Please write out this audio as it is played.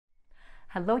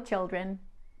Hello, children.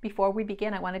 Before we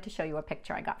begin, I wanted to show you a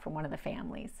picture I got from one of the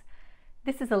families.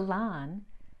 This is Alan,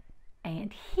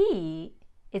 and he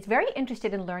is very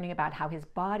interested in learning about how his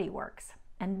body works.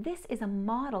 And this is a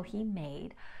model he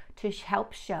made to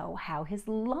help show how his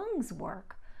lungs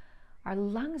work. Our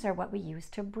lungs are what we use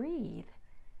to breathe.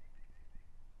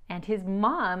 And his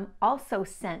mom also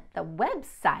sent the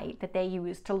website that they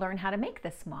used to learn how to make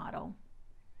this model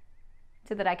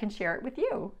so that I can share it with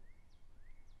you.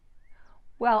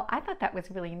 Well, I thought that was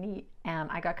really neat, and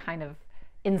I got kind of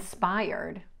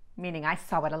inspired, meaning I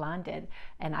saw what Alan did,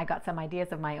 and I got some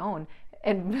ideas of my own.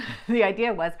 And the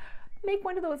idea was, make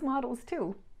one of those models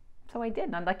too. So I did,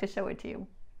 and I'd like to show it to you.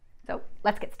 So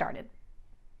let's get started.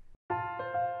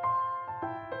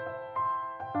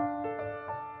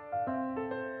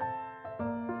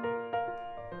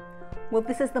 Well,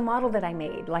 this is the model that I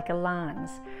made, like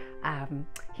Alan's.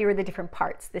 Here are the different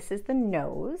parts. This is the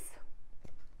nose.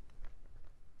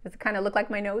 Does it kind of look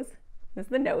like my nose? This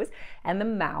is the nose and the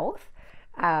mouth.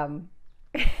 And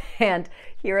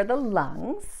here are the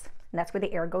lungs, and that's where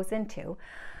the air goes into.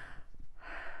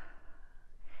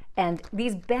 And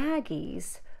these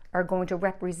baggies are going to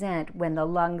represent when the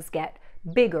lungs get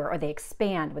bigger or they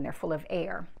expand when they're full of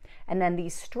air. And then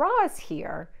these straws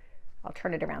here, I'll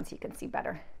turn it around so you can see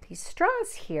better. These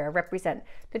straws here represent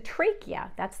the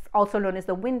trachea. That's also known as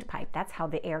the windpipe. That's how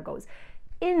the air goes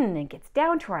in and gets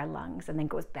down to our lungs and then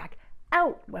goes back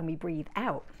out when we breathe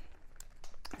out.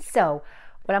 So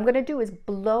what I'm going to do is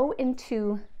blow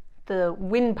into the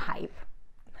windpipe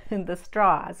in the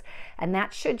straws, and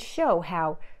that should show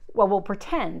how, well, we'll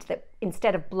pretend that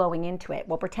instead of blowing into it,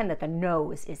 we'll pretend that the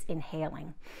nose is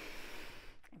inhaling.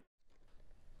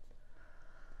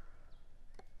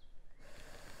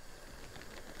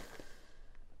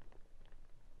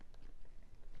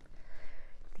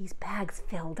 These bags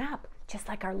filled up, just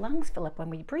like our lungs fill up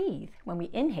when we breathe. When we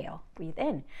inhale, breathe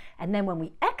in. And then when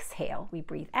we exhale, we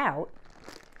breathe out.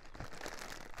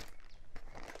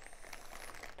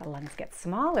 The lungs get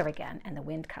smaller again, and the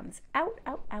wind comes out,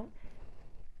 out, out.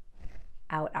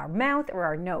 Out our mouth or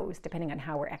our nose, depending on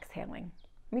how we're exhaling.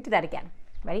 Let me do that again.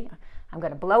 Ready? I'm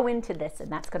going to blow into this,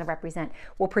 and that's going to represent,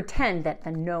 we'll pretend that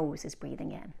the nose is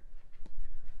breathing in.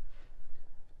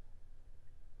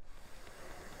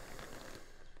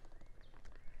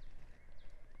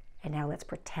 And now let's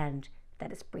pretend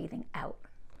that it's breathing out.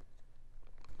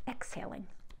 Exhaling.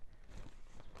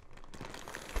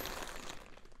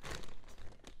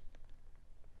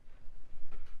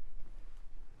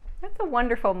 That's a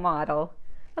wonderful model.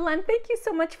 Alan, thank you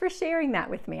so much for sharing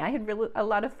that with me. I had really a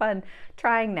lot of fun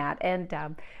trying that. And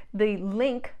the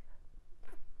link,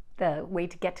 the way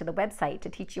to get to the website to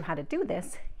teach you how to do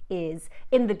this, is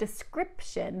in the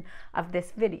description of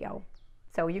this video.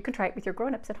 So you can try it with your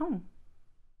grown-ups at home.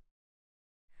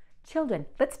 Children,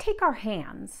 let's take our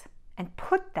hands and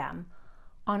put them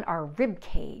on our rib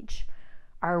cage.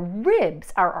 Our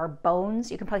ribs are our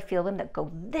bones. You can probably feel them that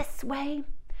go this way.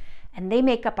 And they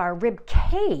make up our rib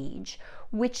cage,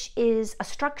 which is a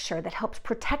structure that helps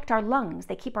protect our lungs.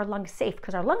 They keep our lungs safe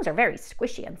because our lungs are very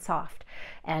squishy and soft.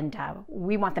 And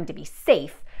we want them to be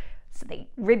safe. So the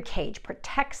rib cage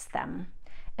protects them.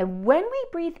 And when we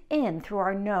breathe in through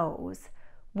our nose,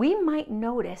 we might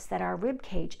notice that our rib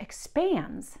cage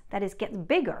expands, that is, gets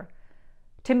bigger,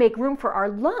 to make room for our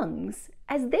lungs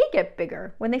as they get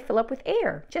bigger when they fill up with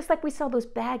air, just like we saw those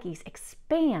baggies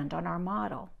expand on our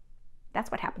model.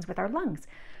 That's what happens with our lungs.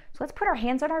 So let's put our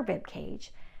hands on our rib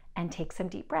cage and take some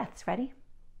deep breaths. Ready?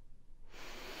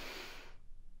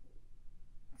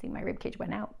 See, my rib cage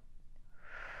went out.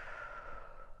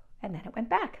 And then it went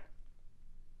back.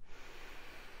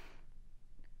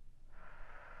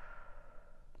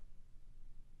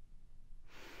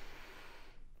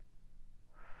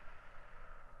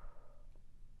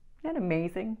 Isn't that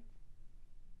amazing?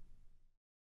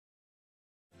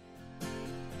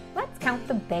 Let's count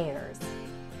the bears.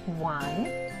 1,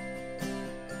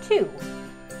 2.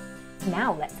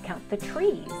 Now let's count the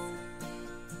trees.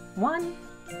 1,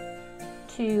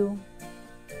 2,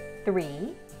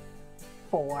 3,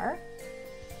 4,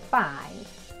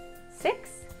 5, 6,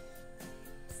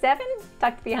 7,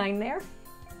 tucked behind there,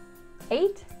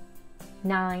 8,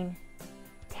 9,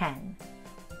 10.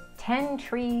 10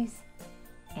 trees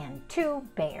and 2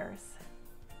 bears.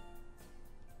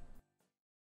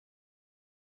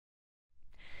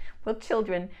 Well,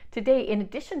 children, today, in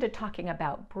addition to talking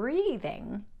about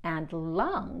breathing and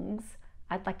lungs,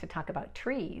 I'd like to talk about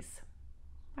trees.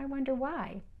 I wonder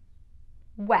why.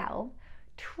 Well,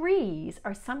 trees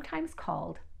are sometimes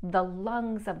called the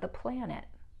lungs of the planet.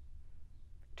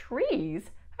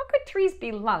 Trees? How could trees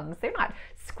be lungs? They're not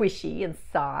squishy and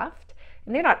soft.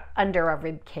 And they're not under a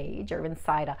rib cage or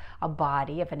inside a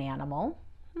body of an animal.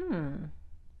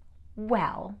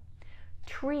 Well,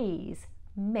 trees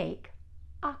make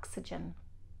oxygen.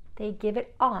 They give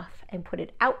it off and put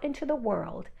it out into the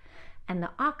world. And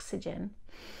the oxygen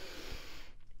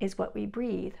is what we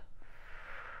breathe.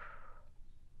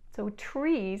 So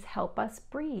trees help us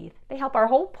breathe. They help our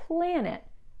whole planet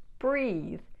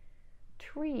breathe.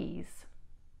 Trees.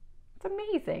 It's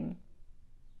amazing.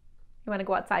 You want to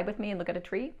go outside with me and look at a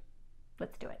tree?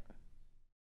 Let's do it.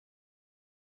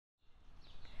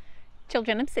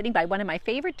 Children, I'm sitting by one of my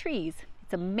favorite trees.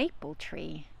 It's a maple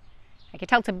tree. I can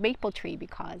tell it's a maple tree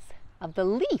because of the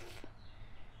leaf.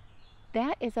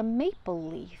 That is a maple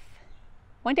leaf.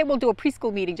 One day we'll do a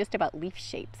preschool meeting just about leaf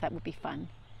shapes. That would be fun.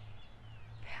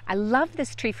 I love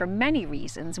this tree for many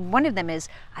reasons. One of them is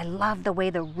I love the way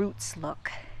the roots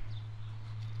look.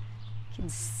 You can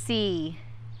see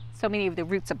so many of the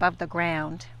roots above the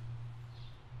ground.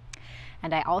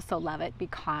 And I also love it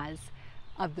because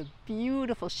of the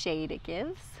beautiful shade it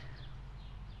gives.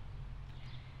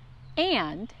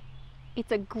 And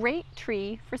it's a great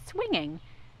tree for swinging.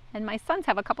 And my sons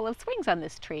have a couple of swings on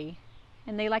this tree,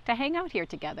 and they like to hang out here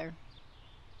together.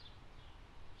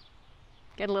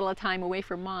 Get a little time away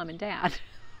from Mom and Dad.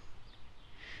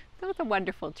 So it's a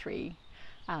wonderful tree.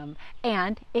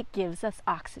 And it gives us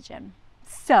oxygen.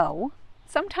 So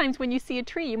sometimes when you see a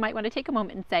tree, you might want to take a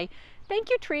moment and say, thank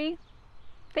you, tree.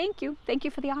 Thank you. Thank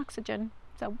you for the oxygen.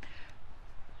 So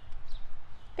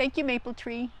thank you, maple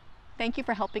tree. Thank you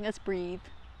for helping us breathe.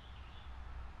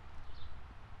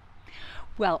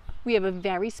 Well, we have a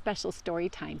very special story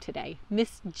time today.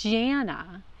 Miss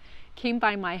Janna came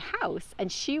by my house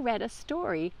and she read a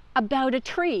story about a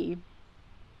tree.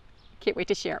 Can't wait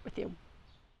to share it with you.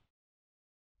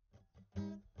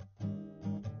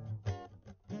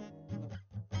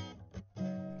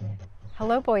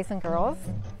 Hello, boys and girls.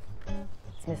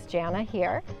 It's Miss Janna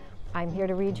here. I'm here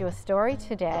to read you a story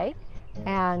today,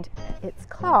 and it's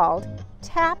called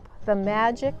Tap the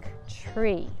Magic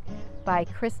Tree by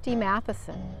Christie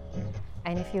Matheson.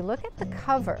 And if you look at the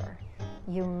cover,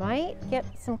 you might get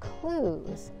some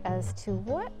clues as to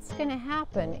what's going to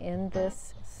happen in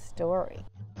this story.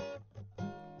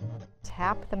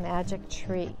 Tap the Magic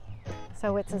Tree.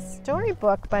 So it's a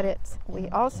storybook, but we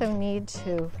also need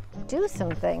to do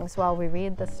some things while we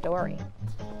read the story.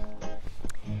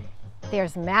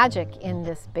 There's magic in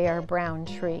this bare brown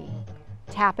tree.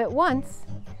 Tap it once,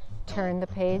 turn the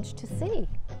page to see.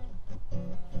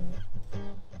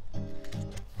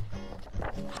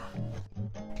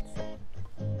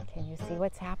 Can you see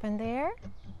what's happened there?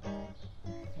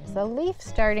 There's a leaf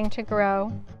starting to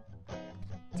grow.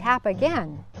 Tap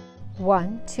again.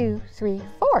 1, 2, 3,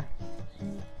 4.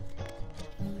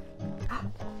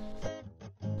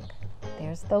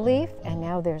 There's the leaf, and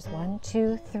now there's 1,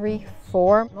 2, 3,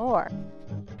 4 more.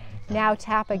 Now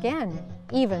tap again,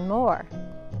 even more.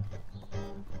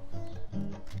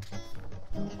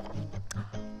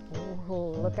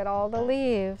 Ooh, look at all the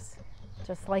leaves,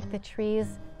 just like the trees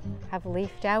have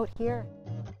leafed out here.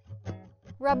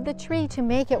 Rub the tree to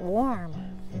make it warm.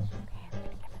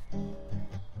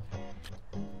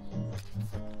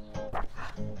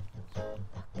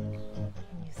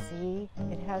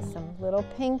 It has some little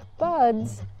pink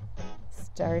buds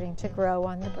starting to grow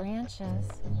on the branches.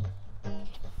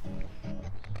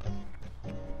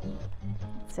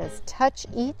 It says, touch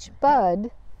each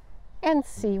bud and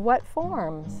see what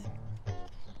forms.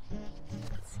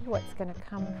 Let's see what's going to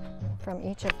come from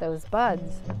each of those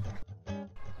buds.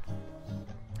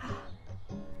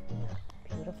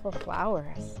 Beautiful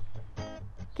flowers.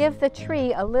 Give the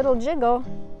tree a little jiggle.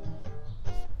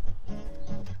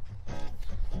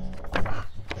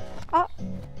 Oh,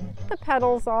 the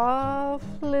petals all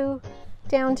flew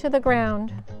down to the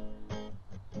ground.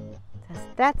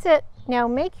 That's it. Now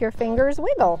make your fingers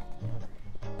wiggle.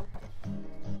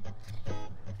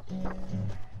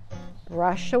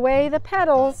 Brush away the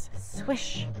petals,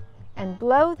 swish, and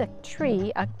blow the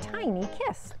tree a tiny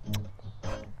kiss.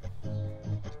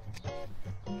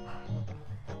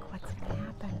 Look what's going to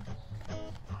happen.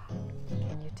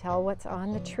 Can you tell what's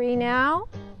on the tree now?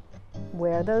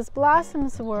 Where those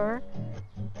blossoms were,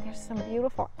 there's some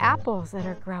beautiful apples that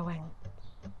are growing.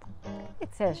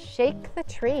 It says, shake the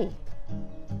tree.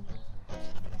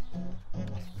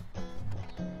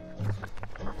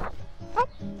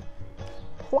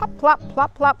 Plop, plop,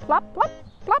 plop, plop, plop, plop, plop,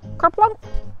 plop, kerplunk.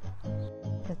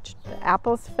 The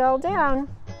apples fell down.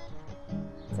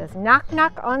 It says, knock,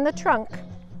 knock on the trunk.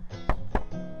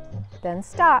 Then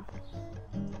stop.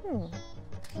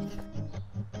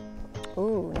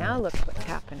 Ooh, now look what's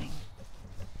happening.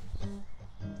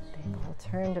 Big old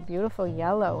turn to beautiful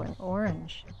yellow and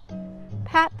orange.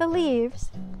 Pat the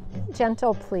leaves. Be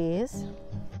gentle, please.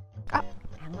 Oh,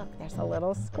 and look, there's a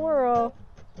little squirrel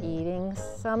eating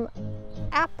some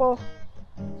apple.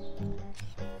 Look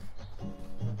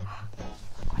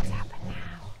what's happened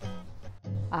now.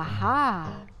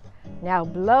 Aha! Now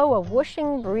blow a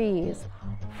whooshing breeze.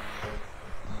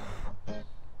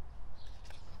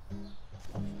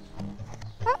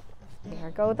 Oh,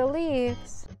 there go the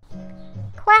leaves.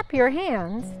 Clap your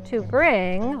hands to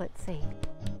bring, let's see.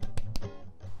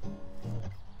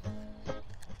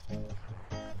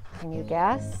 Can you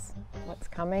guess what's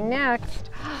coming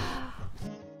next?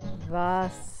 The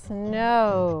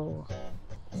snow.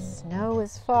 Snow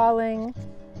is falling.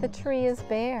 The tree is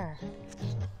bare.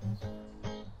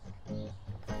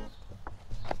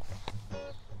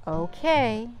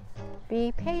 Okay,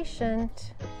 be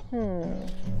patient.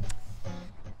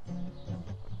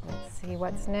 Let's see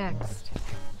what's next.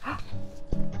 Can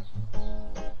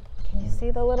you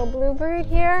see the little bluebird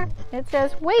here? It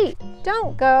says, wait,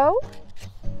 don't go.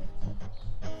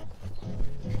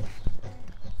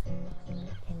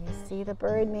 Can you see the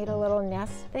bird made a little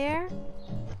nest there?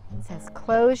 It says,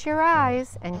 close your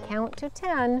eyes and count to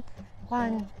 10.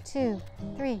 1, 2,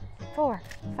 3, 4,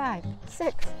 5,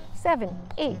 6, 7,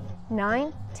 8,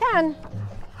 9, 10.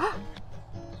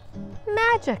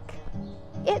 Magic!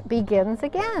 It begins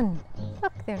again.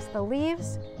 Look, there's the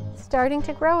leaves starting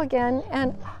to grow again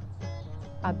and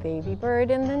a baby bird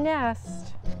in the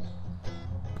nest.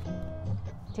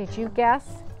 Did you guess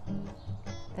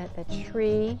that the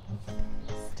tree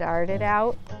started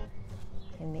out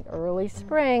in the early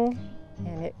spring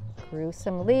and it grew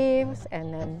some leaves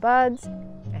and then buds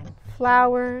and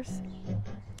flowers,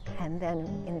 and then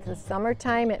in the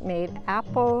summertime it made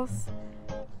apples,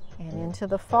 and into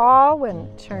the fall when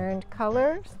it turned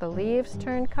colors, the leaves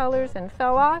turned colors and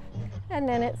fell off, and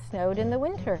then it snowed in the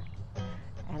winter.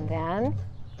 And then,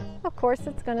 of course,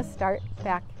 it's going to start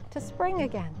back to spring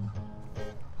again.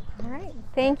 All right,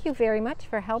 thank you very much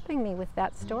for helping me with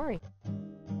that story.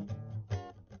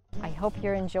 I hope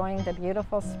you're enjoying the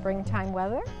beautiful springtime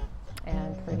weather,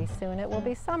 and pretty soon it will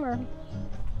be summer.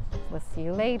 We'll see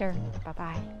you later.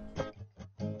 Bye-bye.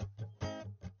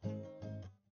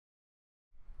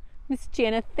 Miss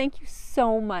Janna, thank you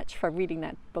so much for reading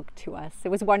that book to us. It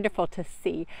was wonderful to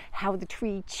see how the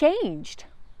tree changed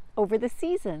over the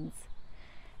seasons.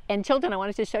 And children, I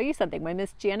wanted to show you something. When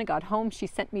Miss Janna got home, she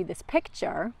sent me this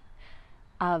picture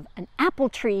of an apple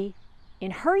tree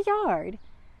in her yard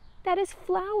that is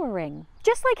flowering,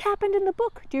 just like happened in the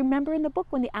book. Do you remember in the book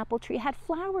when the apple tree had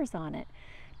flowers on it?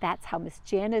 That's how Miss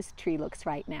Janna's tree looks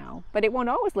right now. But it won't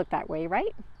always look that way,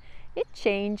 right? It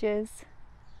changes.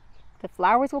 The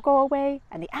flowers will go away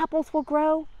and the apples will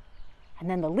grow, and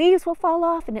then the leaves will fall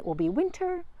off and it will be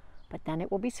winter, but then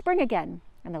it will be spring again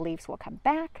and the leaves will come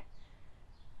back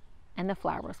and the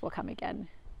flowers will come again.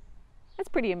 That's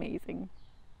pretty amazing.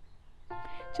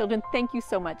 Children, thank you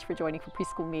so much for joining for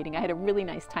Preschool Meeting. I had a really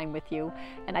nice time with you,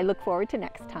 and I look forward to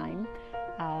next time.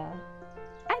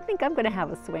 I think I'm going to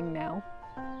have a swing now.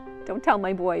 Don't tell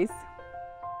my boys.